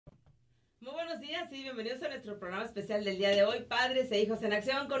Muy buenos días y bienvenidos a nuestro programa especial del día de hoy, Padres e Hijos en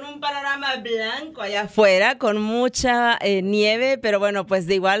Acción, con un panorama blanco allá afuera, con mucha nieve, pero bueno, pues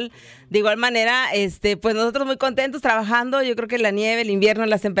de igual manera, pues nosotros muy contentos trabajando. Yo creo que la nieve, el invierno,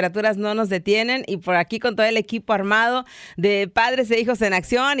 las temperaturas no nos detienen, y por aquí con todo el equipo armado de Padres e Hijos en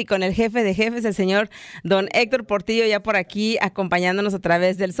Acción y con el jefe de jefes, el señor don Héctor Portillo, ya por aquí acompañándonos a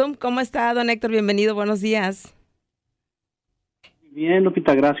través del Zoom. ¿Cómo está, don Héctor? Bienvenido, buenos días. Bien,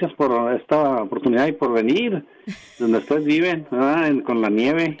 Lupita, gracias por esta oportunidad y por venir donde ustedes viven, ¿verdad? Con la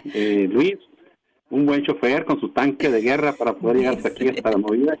nieve. Luis, un buen chofer con su tanque de guerra para poder llegar hasta aquí, Dice. hasta la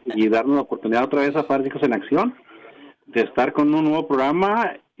movida, y darnos la oportunidad otra vez a Padres en Acción de estar con un nuevo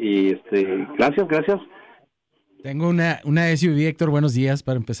programa. Y gracias. Tengo una SUV, Héctor, buenos días,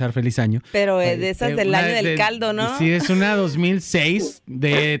 para empezar, feliz año. Pero de esas del año del caldo, ¿no? Sí, es una 2006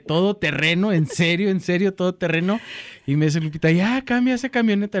 de todo terreno, en serio, todo terreno. Y me dice Lupita, ya, cambia esa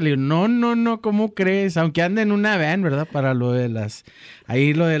camioneta. Le digo, no, ¿cómo crees? Aunque ande en una van, ¿verdad? Para lo de las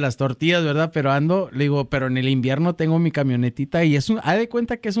tortillas, ¿verdad? Pero le digo, pero en el invierno tengo mi camionetita y haz de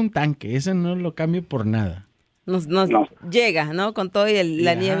cuenta que es un tanque, ese no lo cambio por nada. Nos No. llega, ¿no? Con todo y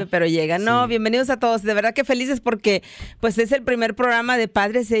la nieve, pero llega. No, sí. bienvenidos a todos. De verdad que felices porque pues es el primer programa de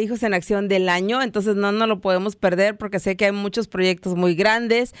Padres e Hijos en Acción del año, entonces no lo podemos perder porque sé que hay muchos proyectos muy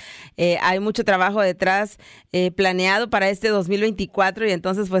grandes, hay mucho trabajo detrás planeado para este 2024, y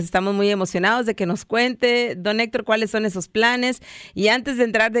entonces pues estamos muy emocionados de que nos cuente, don Héctor, cuáles son esos planes. Y antes de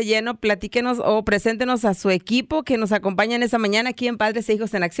entrar de lleno, platíquenos o preséntenos a su equipo que nos acompañan esta mañana aquí en Padres e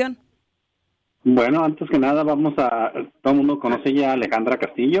Hijos en Acción. Bueno, antes que nada todo el mundo conoce ya a Alejandra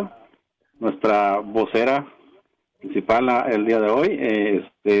Castillo, nuestra vocera principal el día de hoy,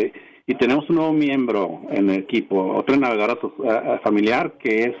 y tenemos un nuevo miembro en el equipo, otra navegadora familiar,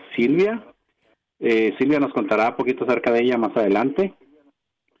 que es Silvia. Silvia nos contará un poquito acerca de ella más adelante.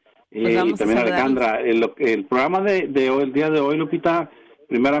 Pues Y también Alejandra. El programa de hoy, el día de hoy, Lupita,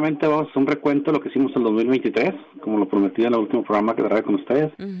 primeramente vamos a hacer un recuento de lo que hicimos en 2023, como lo prometí en el último programa que grabé con ustedes,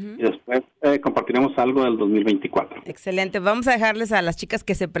 y después compartiremos algo del 2024. Excelente. Vamos a dejarles a las chicas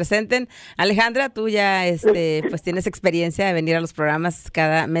que se presenten. Alejandra, tú ya pues tienes experiencia de venir a los programas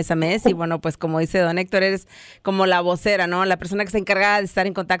cada mes a mes, y bueno, pues como dice don Héctor, eres como la vocera, ¿no? La persona que está encargada de estar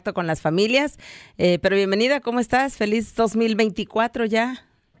en contacto con las familias. Pero bienvenida, ¿cómo estás? Feliz 2024 ya.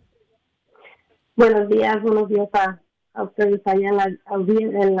 Buenos días a ustedes allá en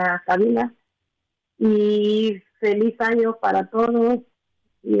la cabina, y feliz año para todos.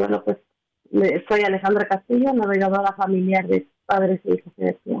 Y bueno, pues soy Alejandra Castillo, navegadora familiar de Padres e Hijos en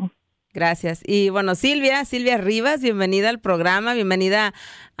Acción. Gracias. Y bueno, Silvia Rivas, bienvenida al programa, bienvenida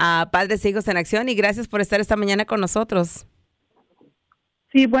a Padres e Hijos en Acción, y gracias por estar esta mañana con nosotros.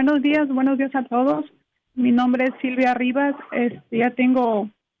 Sí, buenos días a todos. Mi nombre es Silvia Rivas. Ya tengo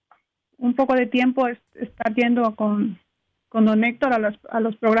un poco de tiempo estar yendo con don Héctor a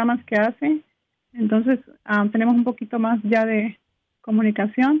los programas que hace. Entonces, tenemos un poquito más ya de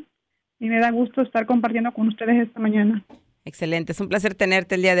comunicación, y me da gusto estar compartiendo con ustedes esta mañana. Excelente, es un placer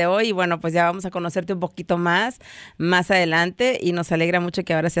tenerte el día de hoy, y bueno, pues ya vamos a conocerte un poquito más adelante, y nos alegra mucho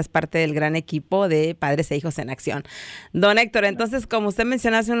que ahora seas parte del gran equipo de Padres e Hijos en Acción. Don Héctor, entonces, como usted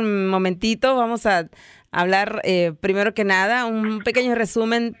mencionó hace un momentito, vamos a hablar primero que nada, un pequeño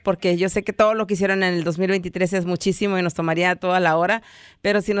resumen, porque yo sé que todo lo que hicieron en el 2023 es muchísimo y nos tomaría toda la hora,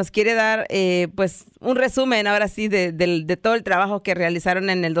 pero si nos quiere dar pues un resumen ahora sí de todo el trabajo que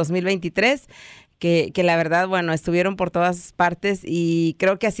realizaron en el 2023, que la verdad, bueno, estuvieron por todas partes, y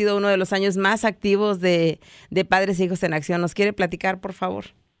creo que ha sido uno de los años más activos de Padres e Hijos en Acción. ¿Nos quiere platicar, por favor?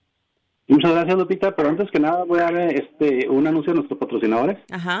 Muchas gracias, Lupita, pero antes que nada voy a dar un anuncio a nuestros patrocinadores.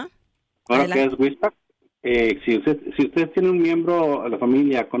 Ajá. Ahora Adelante. que es Wispac. Si usted tiene un miembro de la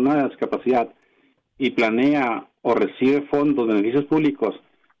familia con una discapacidad y planea o recibe fondos de beneficios públicos,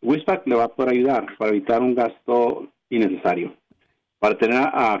 Wispac le va a poder ayudar para evitar un gasto innecesario, para tener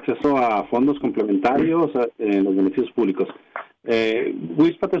acceso a fondos complementarios en los beneficios públicos.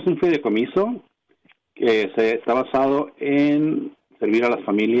 Wispac es un fideicomiso que está basado en servir a las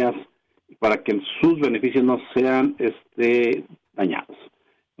familias para que sus beneficios no sean dañados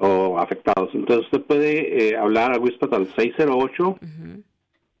o afectados. Entonces usted puede hablar a Wispac al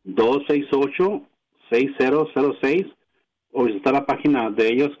 608-268-6006, o visitar la página de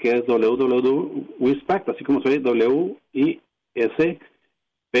ellos, que es www.wispac, así como se dice,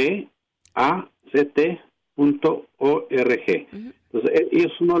 wispAct.org. Entonces,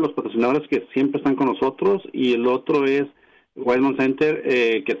 ellos son uno de los patrocinadores que siempre están con nosotros, y el otro es Wildman Center,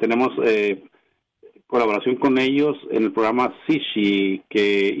 que tenemos colaboración con ellos en el programa Sishi,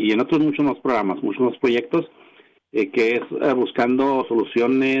 y en otros muchos más programas, muchos más proyectos, que es buscando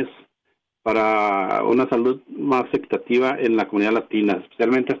soluciones para una salud más equitativa en la comunidad latina.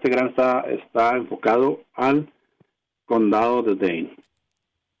 Especialmente este grant está enfocado al condado de Dane.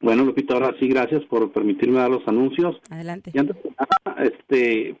 Bueno, Lupita, ahora sí, gracias por permitirme dar los anuncios. Adelante. Y antes de nada,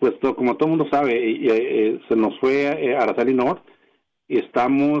 pues como todo el mundo sabe, se nos fue Araceli North y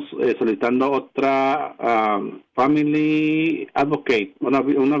estamos solicitando otra Family Advocate,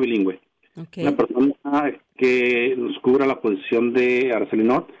 una bilingüe. Okay. Una persona que nos cubra la posición de Araceli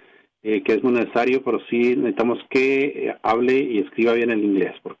North, que es muy necesario, pero sí necesitamos que hable y escriba bien el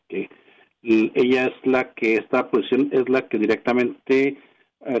inglés, porque ella es esta posición es la que directamente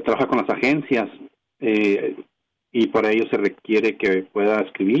trabaja con las agencias, y para ello se requiere que pueda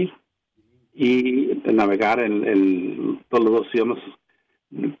escribir y navegar en todos los dos idiomas,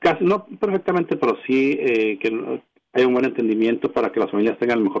 casi no perfectamente, pero sí que haya un buen entendimiento para que las familias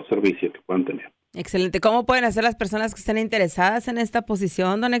tengan el mejor servicio que puedan tener. Excelente. ¿Cómo pueden hacer las personas que estén interesadas en esta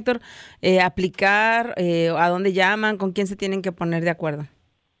posición, don Héctor? ¿Aplicar? ¿A dónde llaman? ¿Con quién se tienen que poner de acuerdo?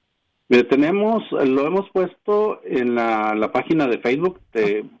 Mire, lo hemos puesto en la página de Facebook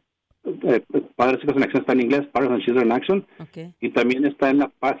de Padres y Hijos en Acción, está en inglés, Padres and Children in Action, Okay. y también está en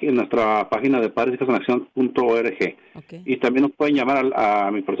nuestra página de padresyhijosenaccion.org. Okay. Y también nos pueden llamar a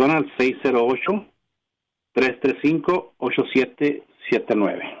mi persona al 608-335-8779.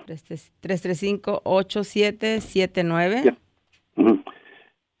 335-8779. Yeah. Uh-huh.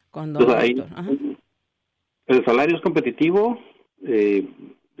 Con don Entonces, Héctor. El salario es competitivo,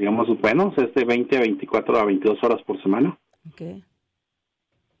 digamos, bueno, es de 20 a 24 a 22 horas por semana. Okay.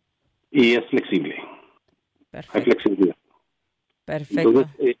 Y es flexible. Perfecto. Hay flexibilidad. Perfecto.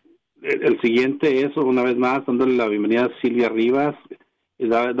 Entonces, el siguiente es, una vez más, dándole la bienvenida a Silvia Rivas.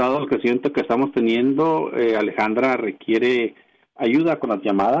 Dado el crecimiento que estamos teniendo, Alejandra requiere ayuda con las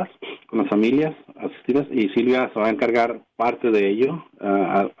llamadas, con las familias asistidas, y Silvia se va a encargar parte de ello,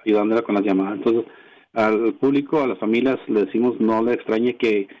 ayudándola con las llamadas. Entonces, al público, a las familias, le decimos no le extrañe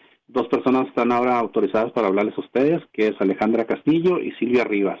que 2 personas están ahora autorizadas para hablarles a ustedes, que es Alejandra Castillo y Silvia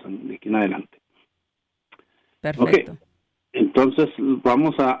Rivas, de aquí en adelante. Perfecto. Okay. Entonces,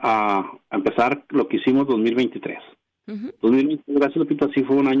 vamos a empezar lo que hicimos 2023. Uh-huh. 2023, gracias, Lupita, sí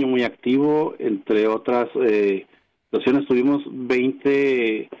fue un año muy activo. Entre otras situaciones, tuvimos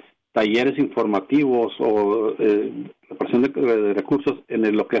 20 talleres informativos o preparación de recursos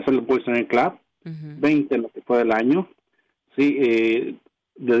en lo que es el Boys Learning Club, uh-huh. 20 en lo que fue del año. Sí,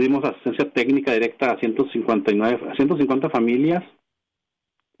 le dimos asistencia técnica directa a 150 familias,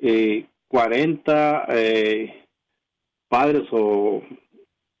 40 padres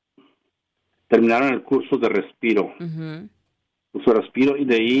terminaron el curso de respiro. Uh-huh. Curso de respiro, y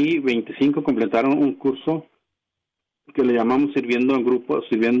de ahí 25 completaron un curso que le llamamos sirviendo en grupos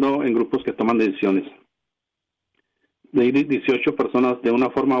que toman decisiones. De ahí 18 personas de una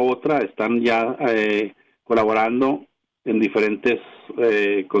forma u otra están ya colaborando en diferentes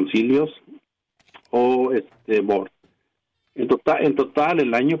concilios o board. En total,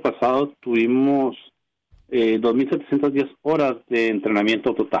 el año pasado tuvimos 2,710 horas de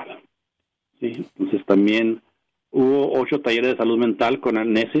entrenamiento total. ¿Sí? Entonces también hubo 8 talleres de salud mental con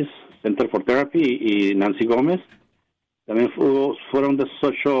Nesis Center for Therapy y Nancy Gómez. También fueron de esos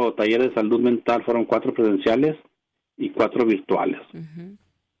 8 talleres de salud mental, fueron 4 presenciales y 4 virtuales. Uh-huh.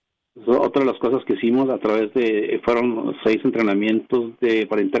 Otra de las cosas que hicimos fueron 6 entrenamientos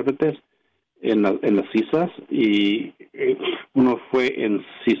para intérpretes en las CISAs, y uno fue en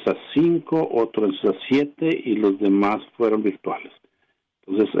CISA 5, otro en CISA 7 y los demás fueron virtuales.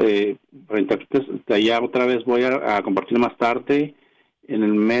 Entonces, para intérpretes, de allá otra vez voy a compartir más tarde. En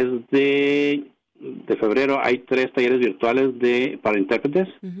el mes de febrero hay 3 talleres virtuales para intérpretes,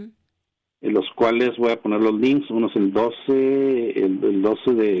 uh-huh. en los cuales voy a poner los links. Uno es el 12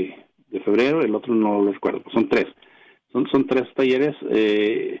 de febrero, el otro no lo recuerdo. Son 3. Son 3 talleres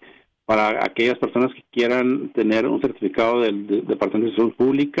para aquellas personas que quieran tener un certificado del Departamento de Salud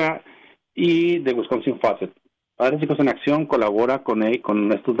Pública y de Wisconsin Faucet. Padres y Hijos en Acción colabora con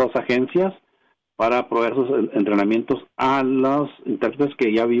estas 2 agencias para proveer sus entrenamientos a los intérpretes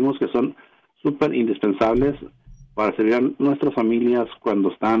que ya vimos que son súper indispensables para servir a nuestras familias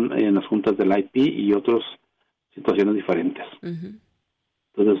cuando están en las juntas del IP y otras situaciones diferentes. Uh-huh.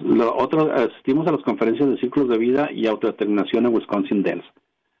 Entonces, asistimos a las conferencias de círculos de vida y autodeterminación en Wisconsin Dells.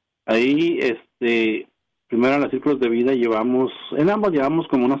 Ahí, primero en los círculos de vida llevamos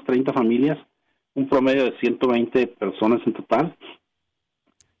como unas 30 familias, un promedio de 120 personas en total.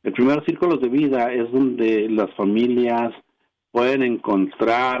 El primer círculo de vida es donde las familias pueden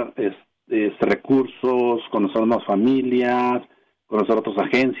encontrar recursos, conocer más familias, conocer otras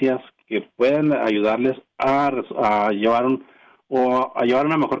agencias que pueden ayudarles a llevar o a llevar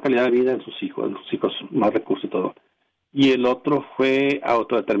una mejor calidad de vida en sus hijos más recursos y todo. Y el otro fue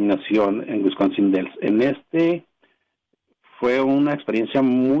autodeterminación en Wisconsin Dells. En este fue una experiencia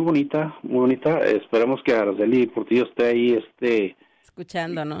muy bonita, muy bonita. Esperemos que Araceli Portillo esté ahí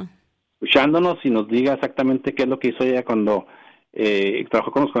escuchando, ¿no? Escuchándonos y nos diga exactamente qué es lo que hizo ella cuando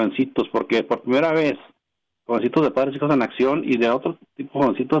trabajó con los jovencitos, porque por primera vez, jovencitos de Padres Hijos en Acción y de otro tipo de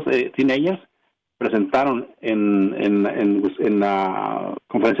jovencitos teenagers presentaron en la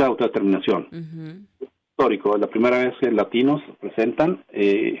conferencia de autodeterminación. Histórico, es la primera vez que latinos presentan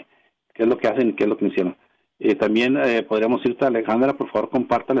qué es lo que hacen y qué es lo que hicieron. También podríamos irte a Alejandra, por favor,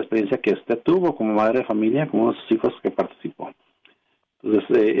 comparta la experiencia que usted tuvo como madre de familia, como uno de sus hijos que participó.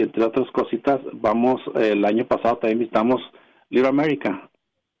 Entonces, entre otras cositas, el año pasado también visitamos Little America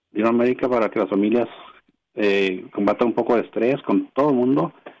para que las familias combatan un poco de estrés con todo el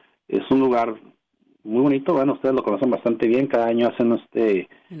mundo. Es un lugar muy bonito, bueno, ustedes lo conocen bastante bien, cada año hacen en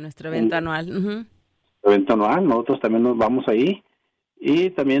nuestro evento anual. Evento anual, nosotros también nos vamos ahí.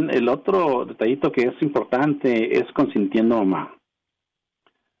 Y también el otro detallito que es importante es consintiendo mamá.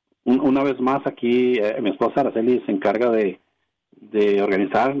 Una vez más aquí, mi esposa Araceli se encarga de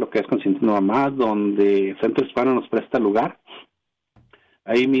organizar lo que es consintiendo mamá, donde Centro Hispano nos presta lugar.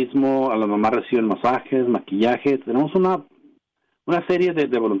 Ahí mismo a las mamás reciben masajes, maquillaje. Tenemos una serie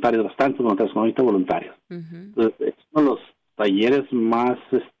de voluntarios, bastantes voluntarios, 90 voluntarios. Entonces, es uno de los talleres más,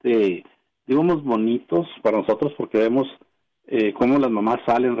 digamos, bonitos para nosotros, porque vemos cómo las mamás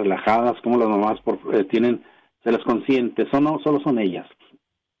salen relajadas, cómo las mamás se les consiente, solo son ellas.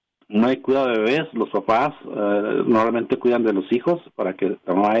 No hay cuidado de bebés, los papás normalmente cuidan de los hijos para que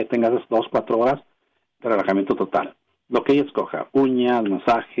la mamá tenga esas 2-4 horas de relajamiento total. Lo que ella escoja, uñas,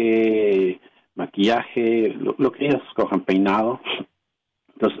 masaje, maquillaje, lo que ellas escojan, peinado.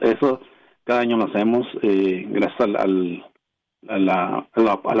 Entonces eso cada año lo hacemos gracias al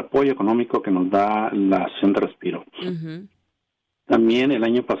apoyo económico que nos da la Asociación de Respiro. También el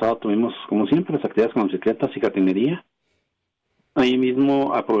año pasado tuvimos, como siempre, las actividades con bicicletas y jardinería. Ahí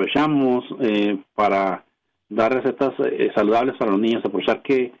mismo aprovechamos para dar recetas saludables para los niños, aprovechar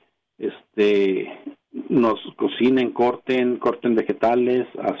que nos cocinen, corten vegetales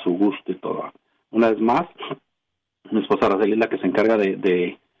a su gusto y todo. Una vez más, mi esposa Araceli es la que se encarga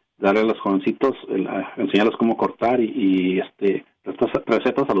de darle a los jovencitos, enseñarles cómo cortar y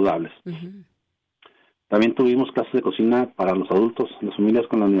recetas saludables. También tuvimos clases de cocina para los adultos, las familias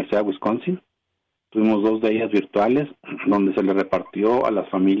con la Universidad de Wisconsin. Tuvimos 2 de ellas virtuales, donde se les repartió a las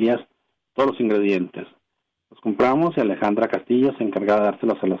familias todos los ingredientes. Los compramos y Alejandra Castillo se encargaba de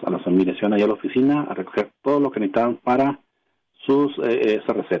dárselos a las familias. Iban allá a la oficina a recoger todo lo que necesitaban para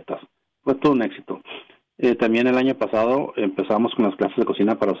esas recetas. Fue todo un éxito. También el año pasado empezamos con las clases de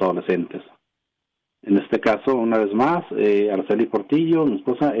cocina para los adolescentes. En este caso, una vez más, Araceli Portillo, mi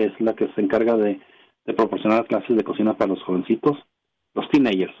esposa, es la que se encarga de proporcionar clases de cocina para los jovencitos, los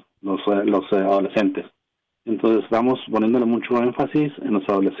teenagers, los adolescentes. Entonces estamos poniéndole mucho énfasis en los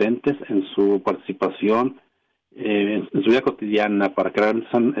adolescentes, en su participación, en su vida cotidiana, para que sean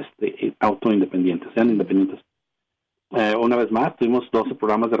sean independientes. Una vez más, tuvimos 12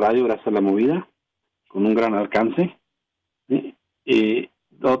 programas de radio gracias a la movida, con un gran alcance. ¿Sí? Y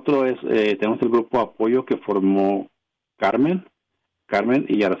otro es, tenemos el grupo de apoyo que formó Carmen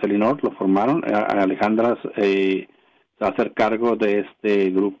y Araceli Nord, lo formaron. Alejandra se va a hacer cargo de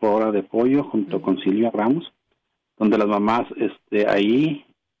este grupo ahora de apoyo junto con Silvia Ramos, donde las mamás ahí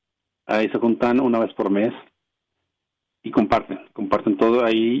se juntan una vez por mes y comparten todo.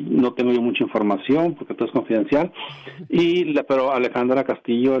 Ahí no tengo yo mucha información porque todo es confidencial, pero Alejandra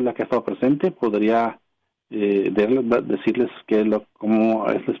Castillo es la que ha estado presente, podría decirles cómo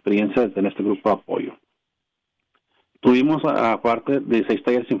es la experiencia de tener este grupo de apoyo. Tuvimos, aparte, 16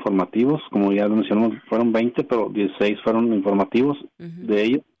 talleres informativos, como ya lo mencionamos, fueron 20, pero 16 fueron informativos de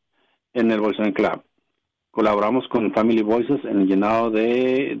ellos en el Voice Club. Colaboramos con Family Voices en el llenado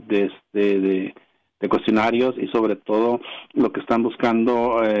de cuestionarios y sobre todo lo que están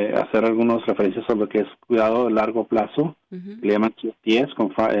buscando hacer algunas referencias sobre lo que es cuidado de largo plazo, que le llaman CTS,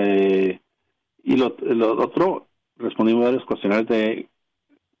 y lo otro, respondimos a varios cuestionarios de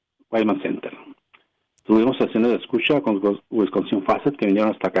Wyman Center. Tuvimos sesiones de escucha con Wisconsin Facet, que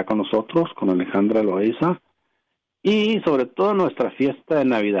vinieron hasta acá con nosotros, con Alejandra Loaiza, y sobre todo nuestra fiesta de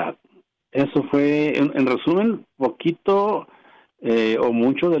Navidad. Eso fue, en resumen, poquito o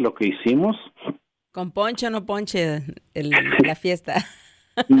mucho de lo que hicimos. ¿Con ponche o no ponche la fiesta?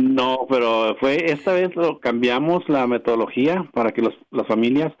 No, pero esta vez cambiamos la metodología para que las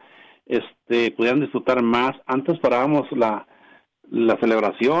familias pudieran disfrutar más. Antes parábamos la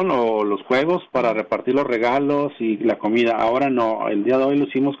celebración o los juegos para repartir los regalos y la comida. Ahora no, el día de hoy lo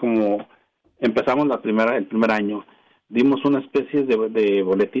hicimos como empezamos el primer año. Dimos una especie de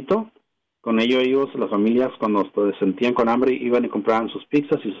boletito. Con ellos, las familias, cuando se sentían con hambre, iban y compraban sus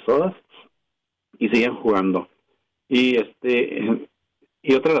pizzas y sus sodas y seguían jugando. Y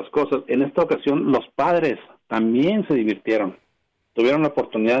otra de las cosas, en esta ocasión los padres también se divirtieron. Tuvieron la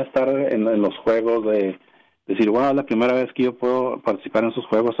oportunidad de estar en los juegos, de decir, wow, es la primera vez que yo puedo participar en esos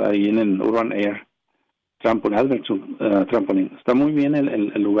juegos ahí en el Urban Air Trampoline. Está muy bien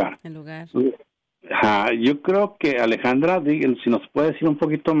el lugar. El lugar. Yo creo que Alejandra, si nos puede decir un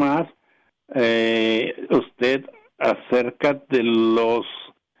poquito más, usted acerca de los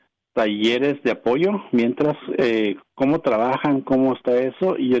talleres de apoyo, mientras cómo trabajan, cómo está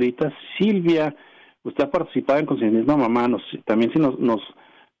eso, y ahorita Silvia, usted ha participado en Conscientismo Mamá, también si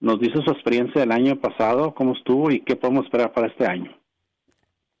nos dice su experiencia del año pasado, cómo estuvo y qué podemos esperar para este año.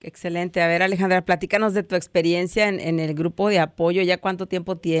 Excelente. A ver, Alejandra, platícanos de tu experiencia en el grupo de apoyo, ya cuánto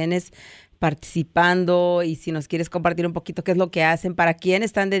tiempo tienes participando y si nos quieres compartir un poquito qué es lo que hacen, para quién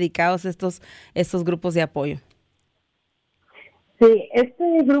están dedicados estos grupos de apoyo. Sí,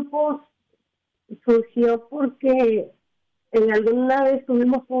 este grupo surgió porque en alguna vez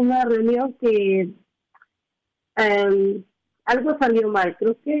tuvimos una reunión que algo salió mal.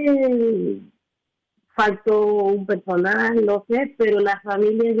 Creo que faltó un personal, no sé, pero las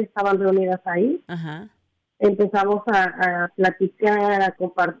familias ya estaban reunidas ahí. Ajá. Empezamos a platicar, a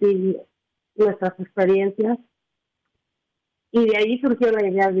compartir nuestras experiencias y de ahí surgió la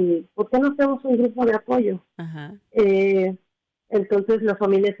idea de ¿por qué no hacemos un grupo de apoyo? Ajá. Entonces las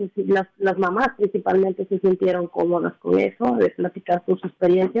familias, las mamás principalmente se sintieron cómodas con eso, de platicar sus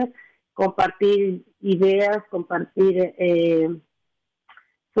experiencias, compartir ideas, compartir en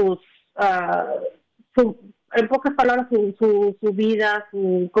pocas palabras su vida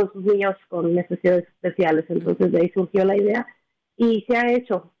con sus niños con necesidades especiales. Entonces de ahí surgió la idea y se ha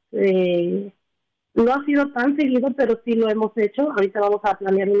hecho. No ha sido tan seguido, pero sí lo hemos hecho. Ahorita vamos a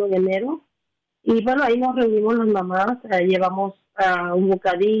planear uno en enero. Y bueno, ahí nos reunimos las mamás, llevamos un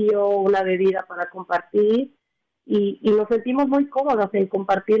bocadillo, una bebida para compartir y nos sentimos muy cómodas en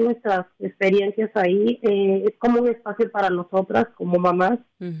compartir nuestras experiencias ahí. Es como un espacio para nosotras como mamás.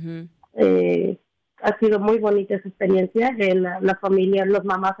 Uh-huh. Ha sido muy bonita esa experiencia. La familia, las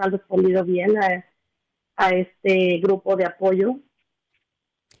mamás han respondido bien a este grupo de apoyo.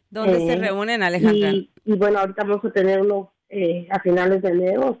 ¿Dónde se reúnen, Alejandra? Y bueno, ahorita vamos a tener uno a finales de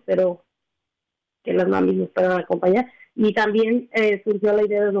enero, espero que las mamis nos puedan acompañar. Y también surgió la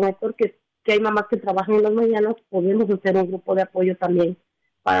idea de don Héctor que hay mamás que trabajan en las mañanas, podemos hacer un grupo de apoyo también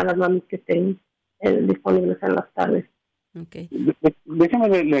para las mamis que estén disponibles en las tardes. Okay.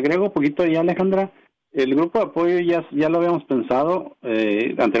 Déjame, le agrego un poquito ahí, Alejandra. El grupo de apoyo ya lo habíamos pensado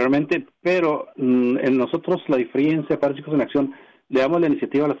anteriormente, pero en nosotros la diferencia para Chicos en Acción le damos la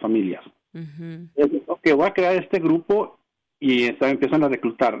iniciativa a las familias. Uh-huh. Okay, voy a crear este grupo y empiezan a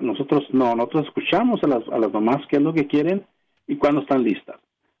reclutar. Nosotros escuchamos a las mamás qué es lo que quieren y cuándo están listas.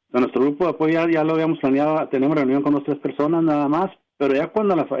 O sea, nuestro grupo de apoyo ya lo habíamos planeado, tenemos reunión con 2 o 3 personas nada más, pero ya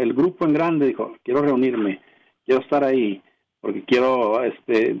cuando el grupo en grande dijo, quiero reunirme, quiero estar ahí, porque quiero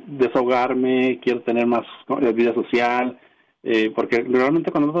desahogarme, quiero tener más vida social, porque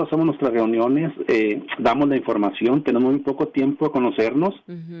realmente cuando nosotros hacemos nuestras reuniones, damos la información, tenemos muy poco tiempo de conocernos,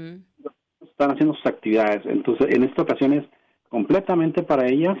 uh-huh. Están haciendo sus actividades, entonces en esta ocasión es completamente para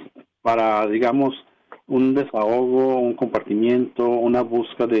ellas, para, digamos, un desahogo, un compartimiento, una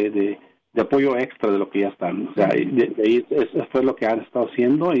búsqueda de apoyo extra de lo que ya están. O sea, de ahí eso fue lo que han estado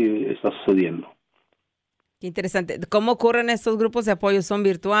haciendo y está sucediendo. Qué interesante. ¿Cómo ocurren estos grupos de apoyo? ¿Son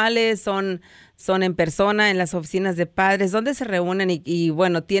virtuales? ¿Son en persona, en las oficinas de padres? ¿Dónde se reúnen? Y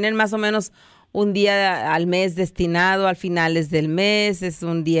bueno, ¿tienen más o menos un día al mes destinado al finales del mes? ¿Es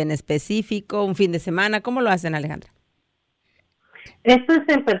un día en específico? ¿Un fin de semana? ¿Cómo lo hacen, Alejandra? Esto es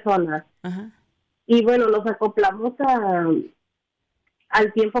en persona. Ajá. Y bueno, nos acoplamos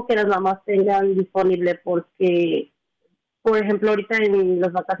al tiempo que las mamás tengan disponible, porque, por ejemplo, ahorita en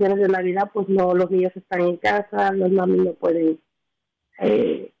las vacaciones de Navidad, pues no, los niños están en casa, los mami no pueden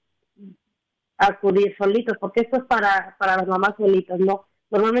acudir solitos, porque esto es para las mamás solitas, ¿no?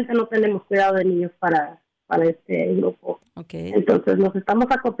 Normalmente no tenemos cuidado de niños para este grupo. Okay. Entonces nos estamos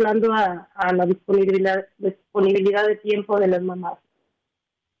acoplando a la disponibilidad de tiempo de las mamás.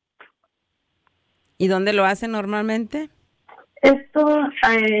 ¿Y dónde lo hacen normalmente? Esto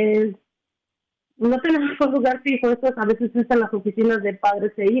no tenemos un lugar fijo, esto a veces es en las oficinas de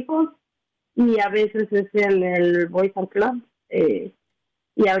Padres e Hijos y a veces es en el Boys and Club.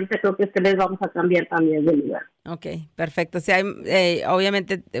 Y y ahorita creo que este mes vamos a cambiar también de lugar. Ok, perfecto. Sí,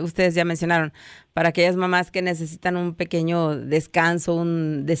 obviamente ustedes ya mencionaron, para aquellas mamás que necesitan un pequeño descanso,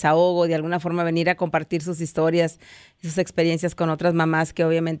 un desahogo, de alguna forma venir a compartir sus historias, sus experiencias con otras mamás que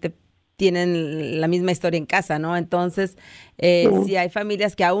obviamente tienen la misma historia en casa, ¿no? Entonces, si hay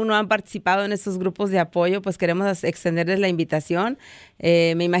familias que aún no han participado en estos grupos de apoyo, pues queremos extenderles la invitación.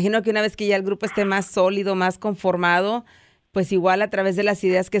 Me imagino que una vez que ya el grupo esté más sólido, más conformado, pues igual a través de las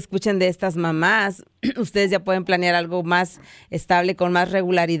ideas que escuchen de estas mamás, ustedes ya pueden planear algo más estable, con más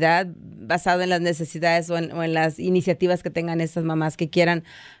regularidad, basado en las necesidades o en las iniciativas que tengan estas mamás que quieran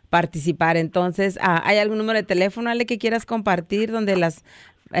participar. Entonces, ¿hay algún número de teléfono, Ale, que quieras compartir donde las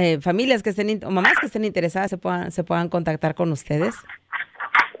familias que estén o mamás que estén interesadas se puedan contactar con ustedes?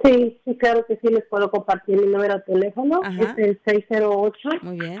 Sí, claro que sí, les puedo compartir mi número de teléfono. Ajá. Es el 608.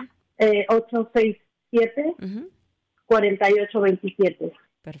 Muy bien. 867 4827.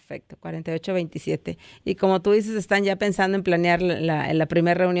 Perfecto, 4827. Y como tú dices, están ya pensando en planear la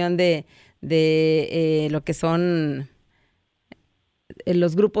primera reunión de lo que son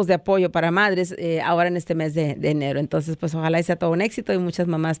los grupos de apoyo para madres ahora en este mes de enero. Entonces, pues ojalá y sea todo un éxito y muchas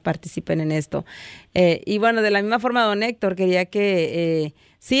mamás participen en esto. Y bueno, de la misma forma, don Héctor, quería que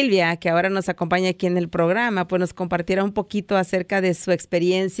Silvia, que ahora nos acompaña aquí en el programa, pues nos compartiera un poquito acerca de su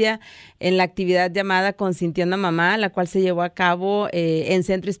experiencia en la actividad llamada Consintiendo a Mamá, la cual se llevó a cabo en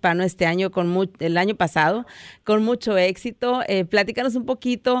Centro Hispano este año, el año pasado, con mucho éxito. Platícanos un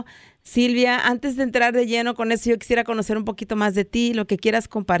poquito, Silvia, antes de entrar de lleno con eso, yo quisiera conocer un poquito más de ti, lo que quieras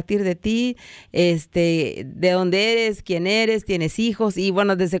compartir de ti, de dónde eres, quién eres, tienes hijos y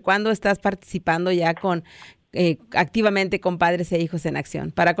bueno, desde cuándo estás participando ya activamente con Padres e Hijos en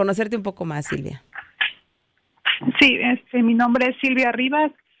Acción, para conocerte un poco más, Silvia. Sí, mi nombre es Silvia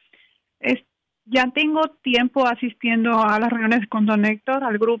Rivas. Ya tengo tiempo asistiendo a las reuniones con don Héctor,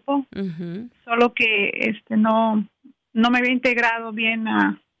 al grupo, solo que no me había integrado bien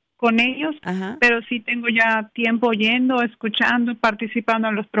con ellos, pero sí tengo ya tiempo oyendo, escuchando, participando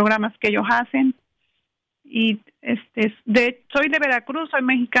en los programas que ellos hacen. Y soy de Veracruz, soy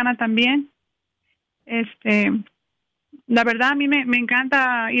mexicana también. La verdad a mí me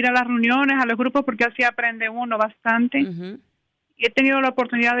encanta ir a las reuniones, a los grupos, porque así aprende uno bastante. Y he tenido la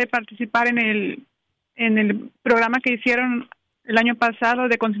oportunidad de participar en el programa que hicieron el año pasado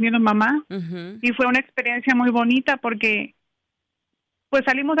de Consintiendo a Mamá, y fue una experiencia muy bonita porque pues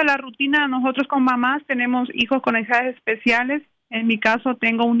salimos de la rutina. Nosotros con mamás tenemos hijos con necesidades especiales. En mi caso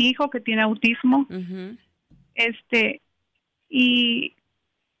tengo un hijo que tiene autismo. Y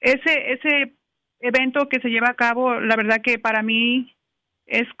ese evento que se lleva a cabo, la verdad que para mí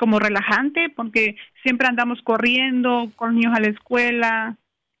es como relajante, porque siempre andamos corriendo con los niños a la escuela,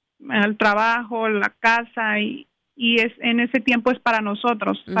 al trabajo, la casa, y en ese tiempo es para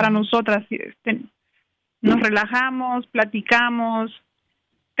nosotros, para nosotras. Nos relajamos, platicamos,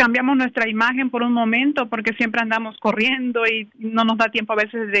 cambiamos nuestra imagen por un momento, porque siempre andamos corriendo y no nos da tiempo a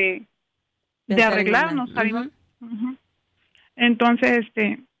veces de arreglarnos. Entonces,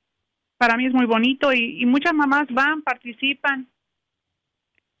 para mí es muy bonito y muchas mamás van, participan,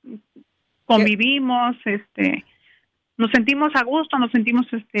 convivimos, nos sentimos a gusto, nos sentimos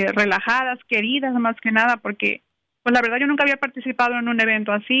relajadas, queridas, más que nada, porque pues la verdad yo nunca había participado en un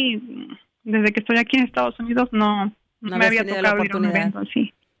evento así. Desde que estoy aquí en Estados Unidos no me había tocado ir a un evento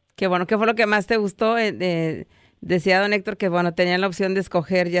así. Qué bueno. ¿Qué fue lo que más te gustó? Decía don Héctor que, bueno, tenían la opción de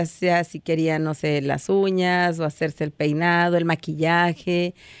escoger ya sea si querían, no sé, las uñas o hacerse el peinado, el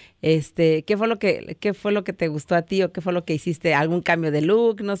maquillaje. ¿Qué fue lo que te gustó a ti o qué fue lo que hiciste? ¿Algún cambio de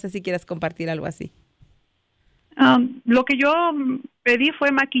look? No sé si quieras compartir algo así. Lo que yo pedí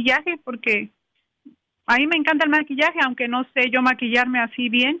fue maquillaje, porque a mí me encanta el maquillaje, aunque no sé yo maquillarme así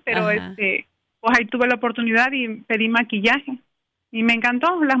bien, pero pues ahí tuve la oportunidad y pedí maquillaje. Y me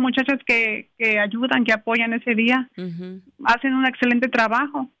encantó. Las muchachas que ayudan, que apoyan ese día, hacen un excelente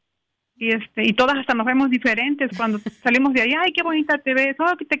trabajo. Y todas hasta nos vemos diferentes cuando salimos de ahí. ¡Ay, qué bonita te ves!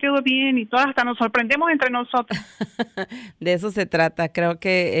 ¡Oh, que te quedó bien! Y todas hasta nos sorprendemos entre nosotras. De eso se trata. Creo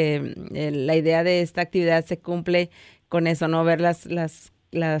que la idea de esta actividad se cumple con eso, ¿no? Ver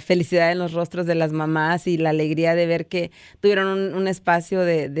la felicidad en los rostros de las mamás y la alegría de ver que tuvieron un espacio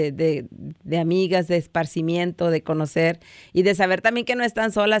de amigas, de esparcimiento, de conocer y de saber también que no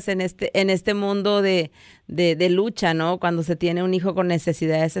están solas en este mundo de lucha, ¿no? Cuando se tiene un hijo con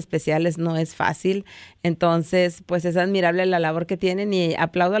necesidades especiales no es fácil. Entonces, pues es admirable la labor que tienen y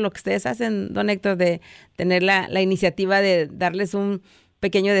aplaudo a lo que ustedes hacen, don Héctor, de tener la iniciativa de darles un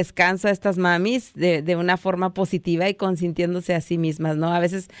pequeño descanso a estas mamis de una forma positiva y consintiéndose a sí mismas, ¿no? A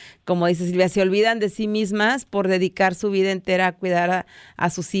veces, como dice Silvia, se olvidan de sí mismas por dedicar su vida entera a cuidar a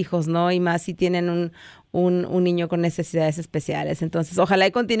sus hijos, ¿no? Y más si tienen un niño con necesidades especiales. Entonces, ojalá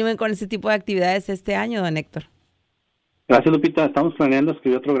y continúen con ese tipo de actividades este año, don Héctor. Gracias, Lupita. Estamos planeando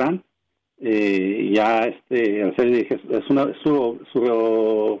escribir otro grant. Es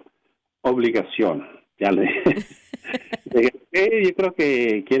su obligación. Ya le yo creo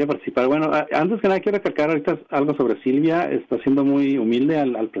que quiere participar. Bueno, antes que nada quiero recalcar ahorita algo sobre Silvia. Está siendo muy humilde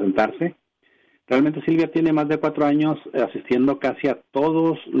al presentarse. Realmente Silvia tiene más de 4 años asistiendo casi a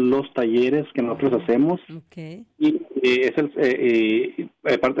todos los talleres que nosotros hacemos. Okay. Y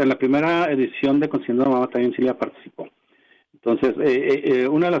en la primera edición de Consciente Mamá también Silvia participó. Entonces,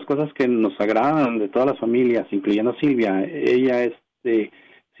 una de las cosas que nos agradan de todas las familias, incluyendo a Silvia, ella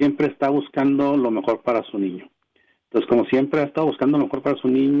siempre está buscando lo mejor para su niño. Entonces, como siempre ha estado buscando lo mejor para su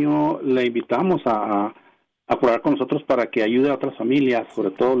niño, le invitamos a colaborar con nosotros para que ayude a otras familias,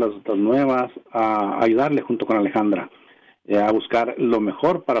 sobre todo las nuevas, a ayudarle junto con Alejandra, a buscar lo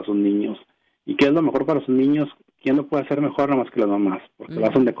mejor para sus niños. ¿Y qué es lo mejor para sus niños? ¿Quién lo puede hacer mejor nada más que las mamás? Porque lo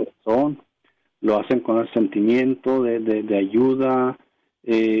hacen de corazón, lo hacen con el sentimiento de ayuda.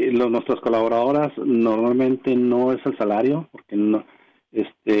 Nuestras colaboradoras normalmente no es el salario,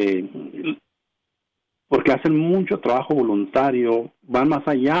 porque hacen mucho trabajo voluntario, van más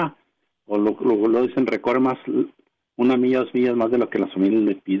allá, o lo dicen, recorren más 1 milla, 2 millas más de lo que las familias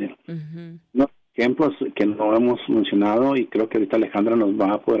le piden. Uh-huh. Unos ejemplos que no hemos mencionado y creo que ahorita Alejandra nos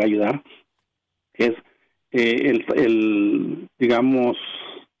va a poder ayudar es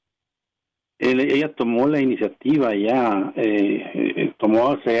ella tomó la iniciativa ya,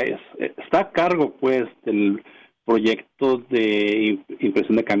 está a cargo pues del proyecto de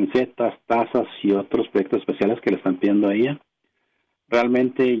impresión de camisetas, tazas y otros proyectos especiales que le están pidiendo a ella.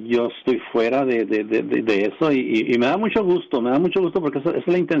 Realmente yo estoy fuera de eso y me da mucho gusto porque esa es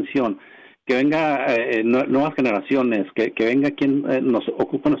la intención, que venga nuevas generaciones, que venga quien nos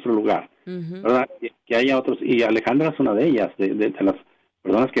ocupa nuestro lugar, uh-huh. ¿Verdad? Que haya otros, y Alejandra es una de ellas, de las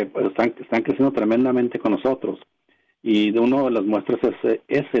personas que están creciendo tremendamente con nosotros. Y de uno de las muestras es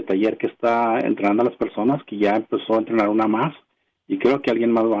ese taller que está entrenando a las personas, que ya empezó a entrenar una más, y creo que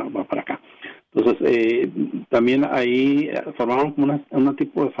alguien más va para acá. Entonces, también ahí formaron un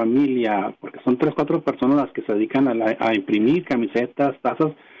tipo de familia, porque son 3, 4 personas las que se dedican a imprimir camisetas,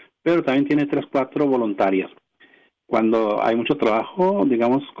 tazas, pero también tiene 3, 4 voluntarias. Cuando hay mucho trabajo,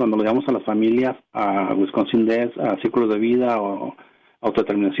 digamos, cuando le damos a las familias, a Wisconsin Desk, a Círculos de Vida o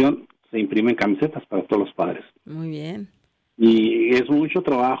Autodeterminación, se imprimen camisetas para todos los padres. Muy bien. Y es mucho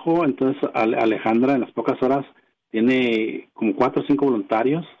trabajo, entonces Alejandra en las pocas horas tiene como 4 o 5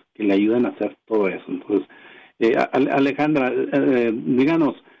 voluntarios que le ayudan a hacer todo eso. Entonces, Alejandra,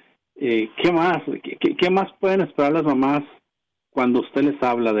 díganos, ¿qué más pueden esperar las mamás cuando usted les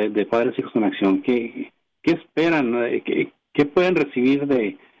habla de Padres Hijos en Acción? ¿Qué esperan? ¿Qué pueden recibir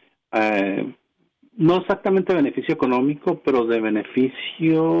de, no exactamente beneficio económico, pero de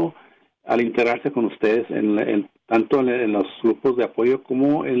beneficio al integrarse con ustedes tanto en los grupos de apoyo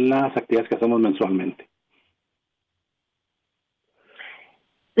como en las actividades que hacemos mensualmente?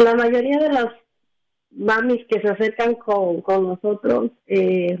 La mayoría de las mamis que se acercan con nosotros,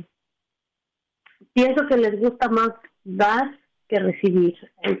 pienso que les gusta más dar que recibir.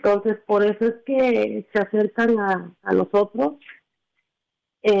 Entonces, por eso es que se acercan a nosotros,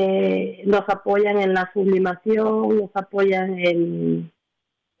 nos apoyan en la sublimación, nos apoyan en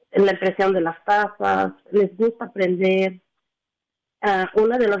la impresión de las tazas, les gusta aprender.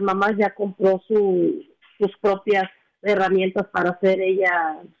 Una de las mamás ya compró sus propias herramientas para hacer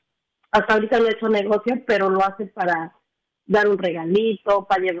ella. Hasta ahorita no ha hecho negocio, pero lo hace para dar un regalito,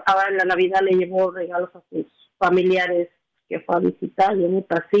 ahora en la Navidad le llevó regalos a sus familiares que fue a visitar, llevó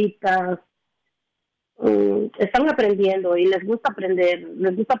tacitas. Están aprendiendo y les gusta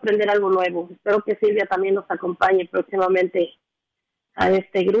aprender algo nuevo. Espero que Silvia también nos acompañe próximamente a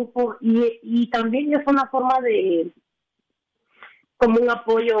este grupo y también es una forma de, como un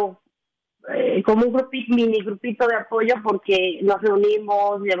apoyo, como un mini grupito de apoyo, porque nos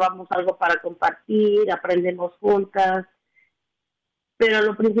reunimos, llevamos algo para compartir, aprendemos juntas, pero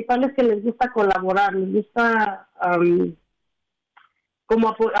lo principal es que les gusta colaborar, les gusta como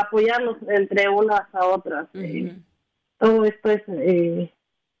apoyarnos entre unas a otras. Uh-huh. Todo esto es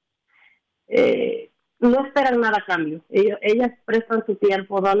no esperan nada a cambio. Ellas prestan su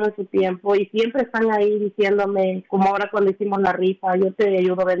tiempo, donan su tiempo y siempre están ahí diciéndome, como ahora cuando hicimos la rifa, yo te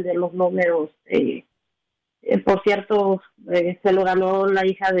ayudo a vender los números. Por cierto, se lo ganó la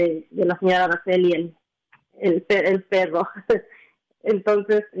hija de la señora Araceli, el perro.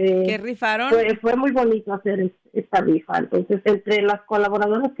 Entonces, ¿Qué rifaron? fue muy bonito hacer esta rifa. Entonces, entre las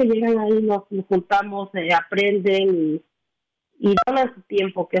colaboradoras que llegan ahí nos juntamos, aprenden y donan su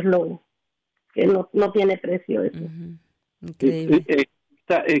tiempo, que es lo que no tiene precio eso. Increíble.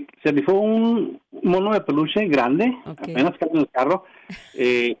 Se rifó un mono de peluche grande, apenas cabe en el carro.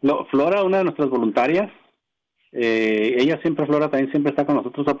 Flora, una de nuestras voluntarias, Flora también siempre está con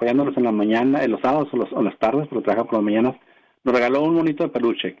nosotros apoyándonos en la mañana, en los sábados o las tardes, porque trabaja por las mañanas. Nos regaló un monito de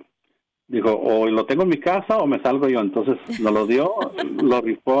peluche. Dijo, o lo tengo en mi casa o me salgo yo. Entonces nos lo dio, lo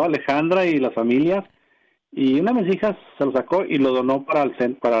rifó Alejandra y las familias. Y una de mis hijas se lo sacó y lo donó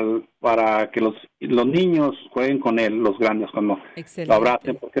para que los niños jueguen con él, los grandes, cuando lo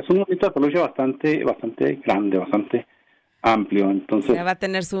abracen, porque es un monito de peluche bastante grande, bastante amplio. Entonces ya va a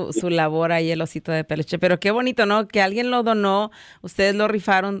tener su labor ahí el osito de peluche, pero qué bonito, ¿no? Que alguien lo donó, ustedes lo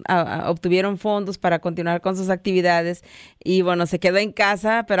rifaron, obtuvieron fondos para continuar con sus actividades y bueno, se quedó en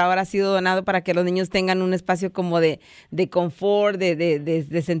casa, pero ahora ha sido donado para que los niños tengan un espacio como de confort,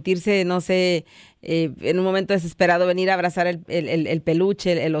 de sentirse, no sé, en un momento desesperado venir a abrazar el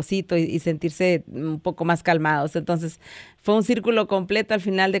peluche, el osito y sentirse un poco más calmados. Entonces fue un círculo completo al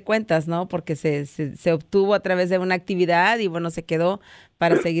final de cuentas, ¿no? Porque se obtuvo a través de una actividad y bueno, se quedó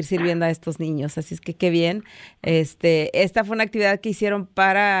para seguir sirviendo a estos niños. Así es que qué bien. Esta fue una actividad que hicieron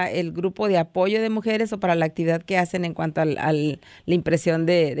para el grupo de apoyo de mujeres o para la actividad que hacen en cuanto a la impresión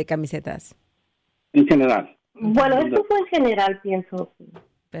de camisetas. En general. Bueno, esto fue en general, pienso.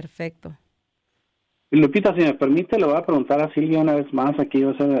 Perfecto. Lupita, si me permite, le voy a preguntar a Silvia una vez más aquí.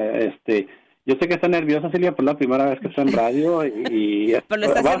 Yo sé que está nerviosa, Silvia, por la primera vez que está en radio. Pero lo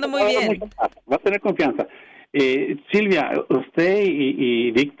está haciendo muy bien. Va a tener confianza. Silvia, usted y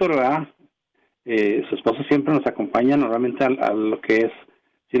Víctor, ¿verdad? Su esposo siempre nos acompaña normalmente a lo que es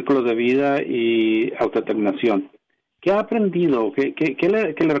círculos de vida y autodeterminación. ¿Qué ha aprendido? ¿Qué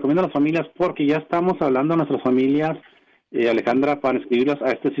le recomienda a las familias? Porque ya estamos hablando a nuestras familias, Alejandra, para inscribirlas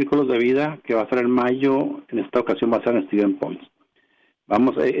a este círculo de vida que va a ser en mayo. En esta ocasión va a ser en Steven Points.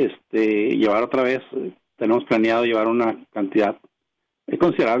 Vamos a llevar otra vez, tenemos planeado llevar una cantidad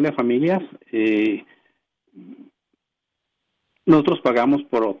considerable de familias. Nosotros pagamos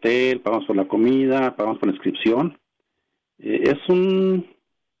por hotel, pagamos por la comida, pagamos por la inscripción. Es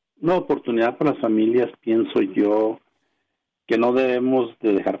una oportunidad para las familias, pienso yo, que no debemos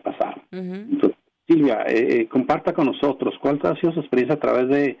de dejar pasar. Entonces, Silvia, comparta con nosotros cuál ha sido su experiencia a través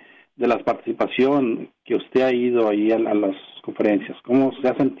de la participación que usted ha ido ahí a las conferencias. ¿Cómo se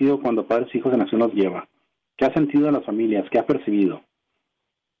ha sentido cuando Padres Hijos en Acción los lleva? ¿Qué ha sentido de las familias? ¿Qué ha percibido?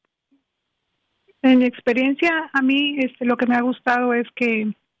 En mi experiencia, a mí lo que me ha gustado es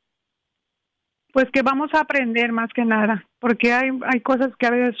que vamos a aprender más que nada, porque hay cosas que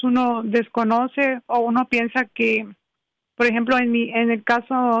a veces uno desconoce o uno piensa que, por ejemplo, en el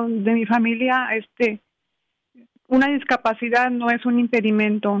caso de mi familia, una discapacidad no es un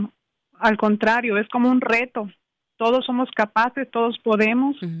impedimento, al contrario, es como un reto. Todos somos capaces, todos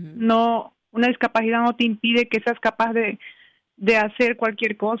podemos. No, una discapacidad no te impide que seas capaz de hacer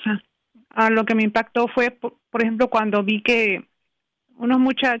cualquier cosa. Lo que me impactó fue, por ejemplo, cuando vi que unos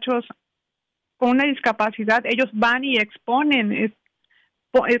muchachos con una discapacidad, ellos van y exponen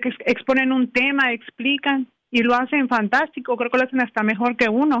un tema, explican y lo hacen fantástico. Creo que lo hacen hasta mejor que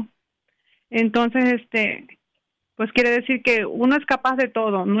uno. Entonces, pues quiere decir que uno es capaz de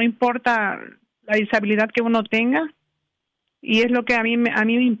todo, no importa la disabilidad que uno tenga, y es lo que a mí me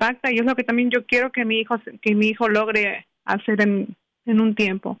impacta y es lo que también yo quiero que mi hijo logre hacer en un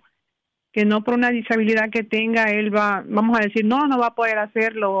tiempo, que no por una disabilidad que tenga él vamos a decir no va a poder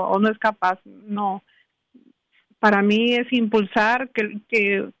hacerlo o no es capaz. No, para mí es impulsar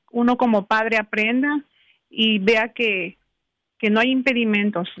que uno como padre aprenda y vea que no hay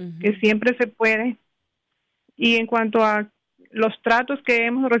impedimentos, que siempre se puede. Y en cuanto a los tratos que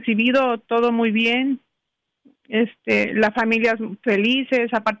hemos recibido, todo muy bien. Las familias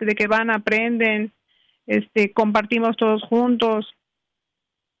felices, aparte de que aprenden, compartimos todos juntos.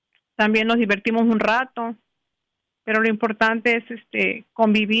 También nos divertimos un rato, pero lo importante es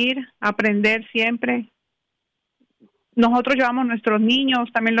convivir, aprender siempre. Nosotros llevamos nuestros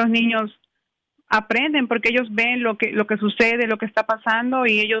niños, también los niños aprenden porque ellos ven lo que sucede, lo que está pasando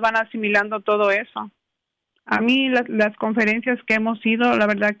y ellos van asimilando todo eso. A mí las conferencias que hemos ido, la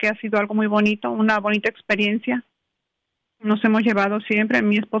verdad que ha sido algo muy bonito, una bonita experiencia. Nos hemos llevado siempre,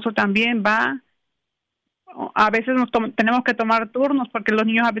 mi esposo también va. A veces tenemos que tomar turnos porque los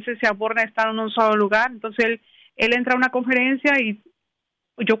niños a veces se aburren de estar en un solo lugar. Entonces él entra a una conferencia y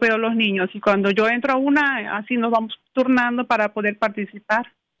yo cuido a los niños. Y cuando yo entro a una, así nos vamos turnando para poder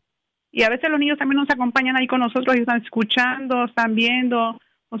participar. Y a veces los niños también nos acompañan ahí con nosotros y están escuchando, están viendo.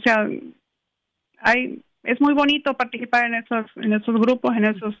 O sea, es muy bonito participar en esos grupos, en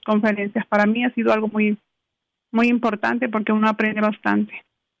esas conferencias. Para mí ha sido algo muy, muy importante porque uno aprende bastante.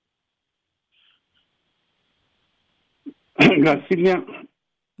 Gracias, Silvia.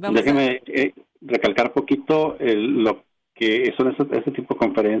 Déjeme recalcar un poquito lo que son este tipo de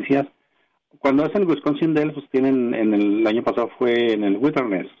conferencias. Cuando es en Wisconsin Dells, pues tienen, el año pasado fue en el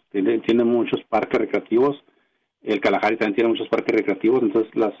Wilderness, tiene muchos parques recreativos. El Kalahari también tiene muchos parques recreativos,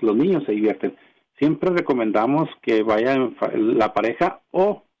 entonces los niños se divierten. Siempre recomendamos que vaya la pareja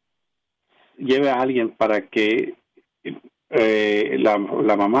o lleve a alguien para que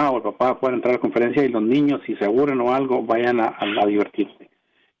la mamá o el papá puedan entrar a la conferencia y los niños, si se aburren o algo, vayan a divertirse.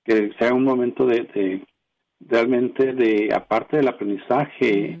 Que sea un momento de realmente aparte del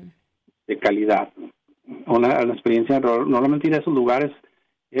aprendizaje de calidad. Una experiencia, normalmente ir a esos lugares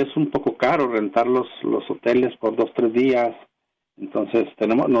es un poco caro, rentar los hoteles por 2-3 días. Entonces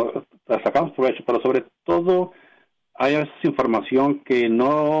sacamos provecho, pero sobre todo hay a veces información que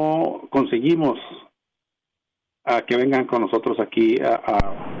no conseguimos a que vengan con nosotros aquí a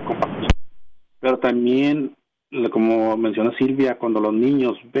compartir. Pero también, como mencionó Silvia, cuando los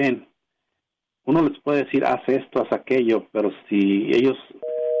niños ven, uno les puede decir, haz esto, haz aquello, pero si ellos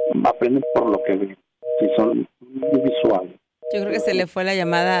aprenden por lo que ven, si son muy visuales. Yo creo que se le fue la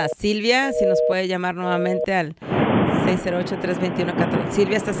llamada a Silvia, si nos puede llamar nuevamente al 608-321-14.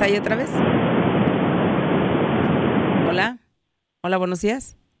 Silvia, ¿estás ahí otra vez? Hola, buenos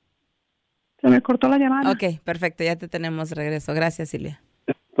días. Se me cortó la llamada. Ok, perfecto, ya te tenemos de regreso. Gracias, Silvia.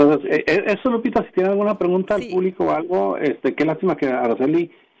 Entonces, eso, Lupita, si tiene alguna pregunta al público o algo, qué lástima que Araceli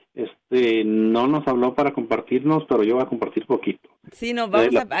no nos habló para compartirnos, pero yo voy a compartir poquito. Sí, nos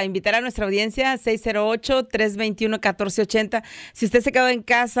vamos a invitar a nuestra audiencia 608-321-1480. Si usted se quedó en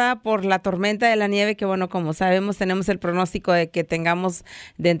casa por la tormenta de la nieve, que bueno, como sabemos, tenemos el pronóstico de que tengamos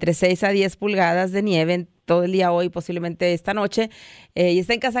de entre 6 a 10 pulgadas de nieve en todo el día hoy, posiblemente esta noche, y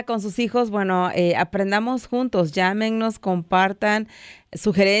está en casa con sus hijos, bueno, aprendamos juntos, llámenos, compartan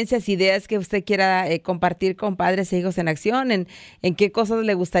sugerencias, ideas que usted quiera compartir con Padres e Hijos en Acción, en qué cosas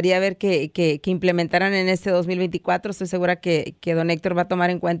le gustaría ver que implementaran en este 2024. Estoy segura que don Héctor va a tomar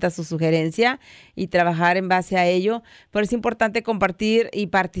en cuenta su sugerencia y trabajar en base a ello, pero es importante compartir y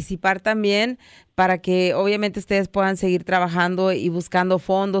participar también para que obviamente ustedes puedan seguir trabajando y buscando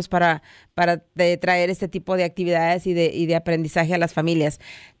fondos para traer este tipo de actividades y de aprendizaje a las familias.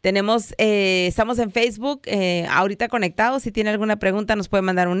 Estamos en Facebook, ahorita conectados. Si tiene alguna pregunta nos puede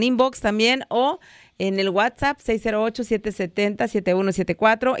mandar un inbox también o en el WhatsApp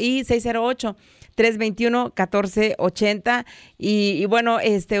 608-770-7174 y 608-321-1480. Y bueno,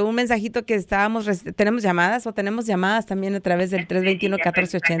 un mensajito que tenemos llamadas también a través del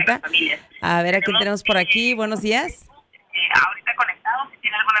 321-1480. A ver, ¿a quién tenemos por aquí? Buenos días. Ahorita conectados, si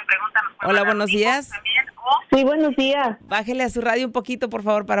tiene alguna pregunta nos puede Hola, buenos días. También, Sí, buenos días. Bájele a su radio un poquito, por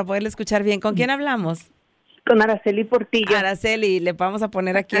favor, para poderle escuchar bien. ¿Con quién hablamos? Con Araceli Portillo. Araceli, le vamos a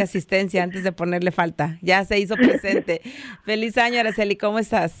poner aquí asistencia antes de ponerle falta. Ya se hizo presente. Feliz año, Araceli, ¿cómo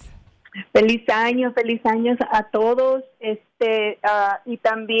estás? Feliz año a todos. Y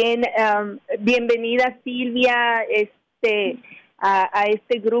también bienvenida Silvia, a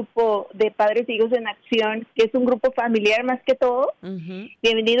este grupo de Padres e Hijos en Acción, que es un grupo familiar más que todo. Uh-huh.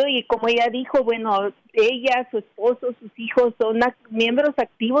 Bienvenido, y como ella dijo, bueno, ella, su esposo, sus hijos son miembros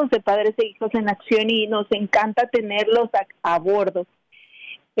activos de Padres e Hijos en Acción y nos encanta tenerlos a bordo.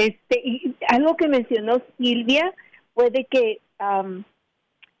 Y algo que mencionó Silvia fue de que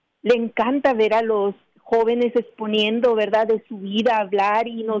le encanta ver a los jóvenes exponiendo, ¿verdad?, de su vida, hablar,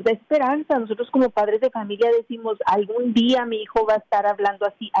 y nos da esperanza. Nosotros como padres de familia decimos, algún día mi hijo va a estar hablando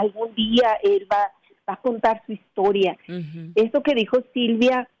así, algún día él va a contar su historia. Uh-huh. Esto que dijo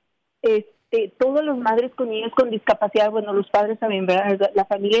Silvia, todos los madres con niños con discapacidad, bueno, los padres también, ¿verdad?, la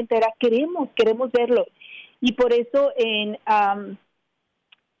familia entera, queremos verlo. Y por eso en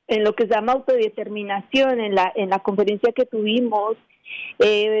lo que se llama autodeterminación, en la conferencia que tuvimos,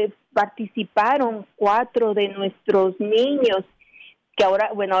 participaron 4 de nuestros niños que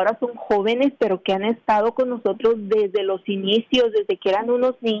ahora son jóvenes, pero que han estado con nosotros desde los inicios, desde que eran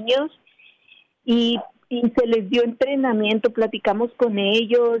unos niños, y se les dio entrenamiento, platicamos con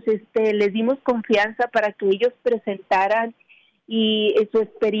ellos, les dimos confianza para que ellos presentaran y su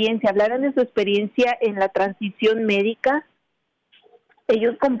experiencia, hablaran de su experiencia en la transición médica.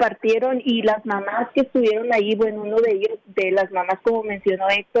 Ellos compartieron, y las mamás que estuvieron ahí, bueno, uno de ellos, de las mamás, como mencionó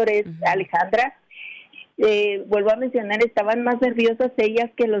Héctor, es Alejandra. Vuelvo a mencionar, estaban más nerviosas ellas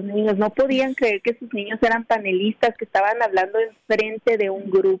que los niños. No podían creer que sus niños eran panelistas, que estaban hablando en frente de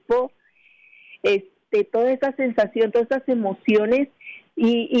un grupo. toda esa sensación, todas esas emociones.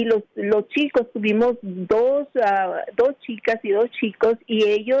 Y los chicos, tuvimos dos chicas y 2 chicos, y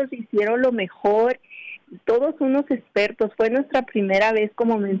ellos hicieron lo mejor, todos unos expertos. Fue nuestra primera vez,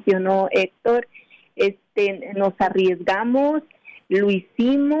 como mencionó Héctor, nos arriesgamos, lo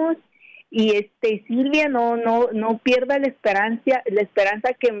hicimos, y Silvia no pierda la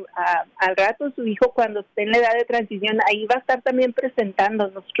esperanza que al rato su hijo, cuando esté en la edad de transición, ahí va a estar también presentando.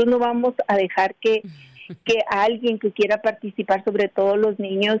 Nosotros no vamos a dejar que alguien que quiera participar, sobre todo los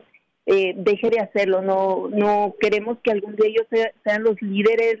niños, deje de hacerlo. No queremos que algún de ellos sean los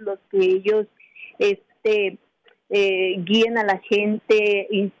líderes, los que ellos guíen a la gente,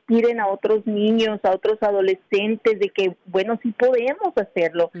 inspiren a otros niños, a otros adolescentes, de que, bueno, sí podemos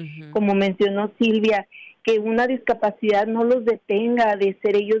hacerlo. Uh-huh. Como mencionó Silvia, que una discapacidad no los detenga de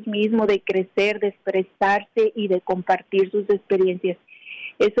ser ellos mismos, de crecer, de expresarse y de compartir sus experiencias.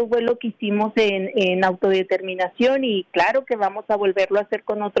 Eso fue lo que hicimos en autodeterminación, y claro que vamos a volverlo a hacer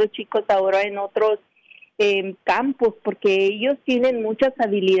con otros chicos ahora en otros campos, porque ellos tienen muchas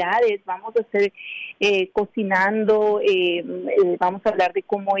habilidades. Vamos a hacer cocinando, vamos a hablar de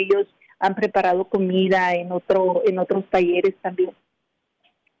cómo ellos han preparado comida en otros talleres también.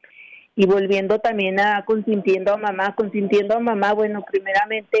 Y volviendo también a consintiendo a mamá, bueno,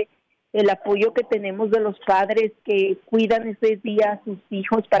 primeramente el apoyo que tenemos de los padres que cuidan ese día a sus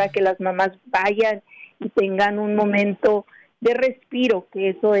hijos para que las mamás vayan y tengan un momento de respiro, que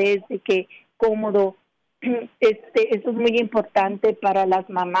eso es de que cómodo. Eso es muy importante para las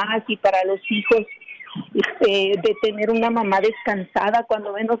mamás y para los hijos, de tener una mamá descansada,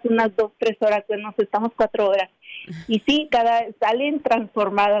 cuando menos unas 2-3 horas, pues nos estamos 4 horas. Y sí, salen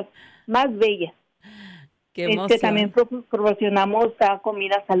transformadas, más bellas. Qué emoción. También proporcionamos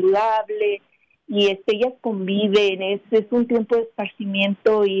comida saludable, y ellas conviven, es un tiempo de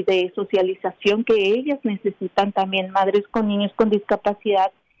esparcimiento y de socialización que ellas necesitan también. Madres con niños con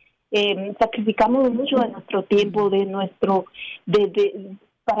discapacidad, sacrificamos mucho de nuestro tiempo,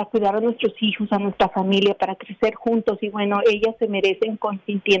 para cuidar a nuestros hijos, a nuestra familia, para crecer juntos, y bueno, ellas se merecen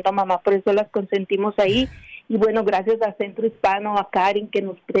consintiendo a mamá, por eso las consentimos ahí. Y bueno, gracias al Centro Hispano, a Karen, que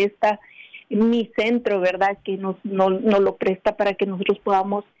nos presta mi centro, ¿verdad?, que nos lo presta para que nosotros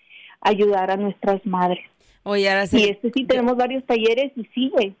podamos ayudar a nuestras madres. Oye, ahora sí. Y sí tenemos varios talleres, y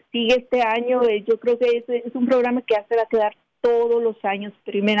sigue este año. Yo creo que es un programa que se va a quedar todos los años,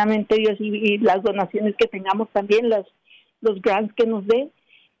 primeramente Dios, y las donaciones que tengamos también, los grants que nos den,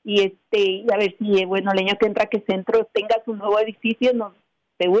 y a ver si, bueno, el año que entra que Centro tenga su nuevo edificio,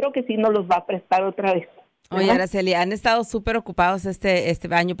 seguro que sí nos los va a prestar otra vez. Oye, Araceli, han estado súper ocupados este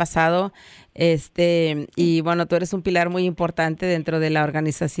año pasado, y bueno, tú eres un pilar muy importante dentro de la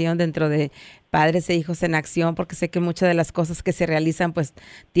organización, dentro de Padres e Hijos en Acción, porque sé que muchas de las cosas que se realizan, pues,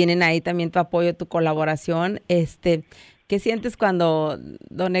 tienen ahí también tu apoyo, tu colaboración. ¿Qué sientes cuando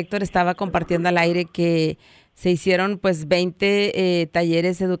don Héctor estaba compartiendo al aire que se hicieron, pues, 20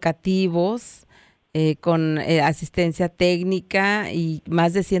 talleres educativos con asistencia técnica, y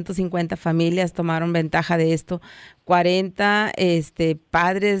más de 150 familias tomaron ventaja de esto? 40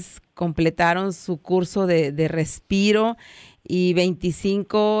 padres completaron su curso de respiro, y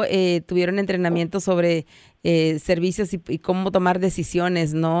 25 tuvieron entrenamiento sobre servicios y cómo tomar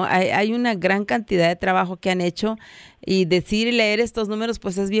decisiones, ¿no? Hay una gran cantidad de trabajo que han hecho, y decir y leer estos números,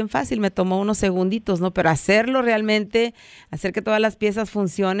 pues es bien fácil, me tomó unos segunditos, ¿no? Pero hacerlo realmente, hacer que todas las piezas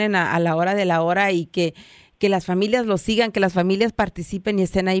funcionen a la hora de la hora, y que las familias lo sigan, que las familias participen y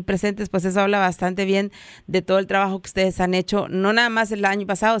estén ahí presentes, pues eso habla bastante bien de todo el trabajo que ustedes han hecho, no nada más el año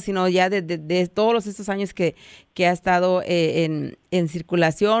pasado, sino ya de todos estos años que ha estado en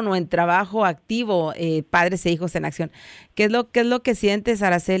circulación o en trabajo activo, Padres e Hijos en Acción. ¿Qué es lo que sientes,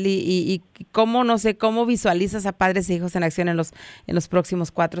 Araceli, y cómo, no sé, cómo visualizas a Padres e Hijos en Acción en los próximos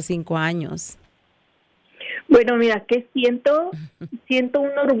 4 o 5 años? Bueno, mira, que siento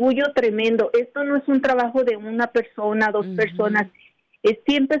un orgullo tremendo. Esto no es un trabajo de una persona, 2 personas.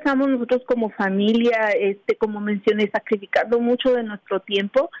 Sí empezamos nosotros como familia, como mencioné, sacrificando mucho de nuestro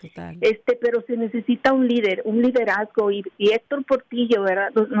tiempo. Total. Pero se necesita un liderazgo, y Héctor Portillo,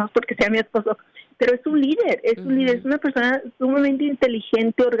 ¿verdad? No es porque sea mi esposo, pero es un líder, es una persona sumamente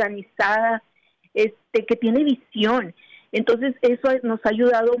inteligente, organizada, que tiene visión. Entonces eso nos ha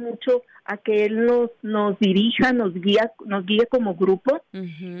ayudado mucho a que él nos dirija, nos guíe como grupo.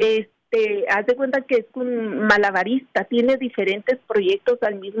 Haz de cuenta que es un malabarista, tiene diferentes proyectos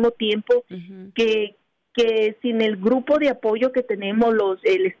al mismo tiempo, que sin el grupo de apoyo que tenemos,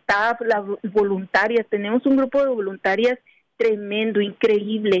 el staff, las voluntarias, tenemos un grupo de voluntarias tremendo,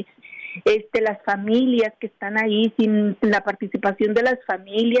 increíble. las familias que están ahí, sin la participación de las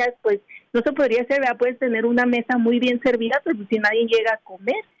familias, pues no se podría hacer, ¿verdad? Puedes tener una mesa muy bien servida, pero si nadie llega a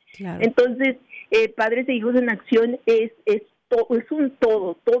comer. Claro. Entonces, Padres e Hijos en Acción es un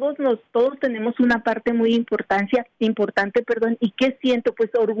todo, todos tenemos una parte muy importante, ¿y qué siento? Pues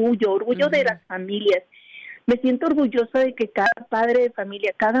orgullo de las familias. Me siento orgullosa de que cada padre de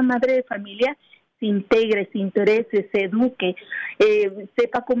familia, cada madre de familia se integre, se interese, se eduque,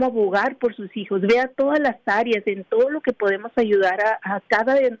 sepa cómo abogar por sus hijos, vea todas las áreas, en todo lo que podemos ayudar a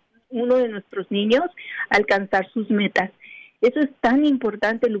cada uno de nuestros niños a alcanzar sus metas. Eso es tan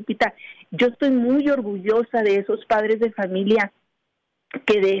importante, Lupita. Yo estoy muy orgullosa de esos padres de familia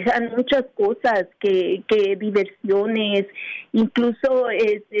que dejan muchas cosas, que diversiones, incluso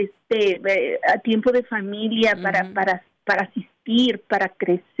a tiempo de familia para asistir, para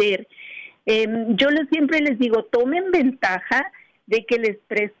crecer. Yo siempre les digo, tomen ventaja de que les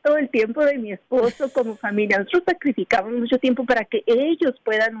presto el tiempo de mi esposo como familia. Nosotros sacrificamos mucho tiempo para que ellos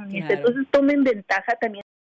puedan unirse. Claro. Entonces tomen ventaja también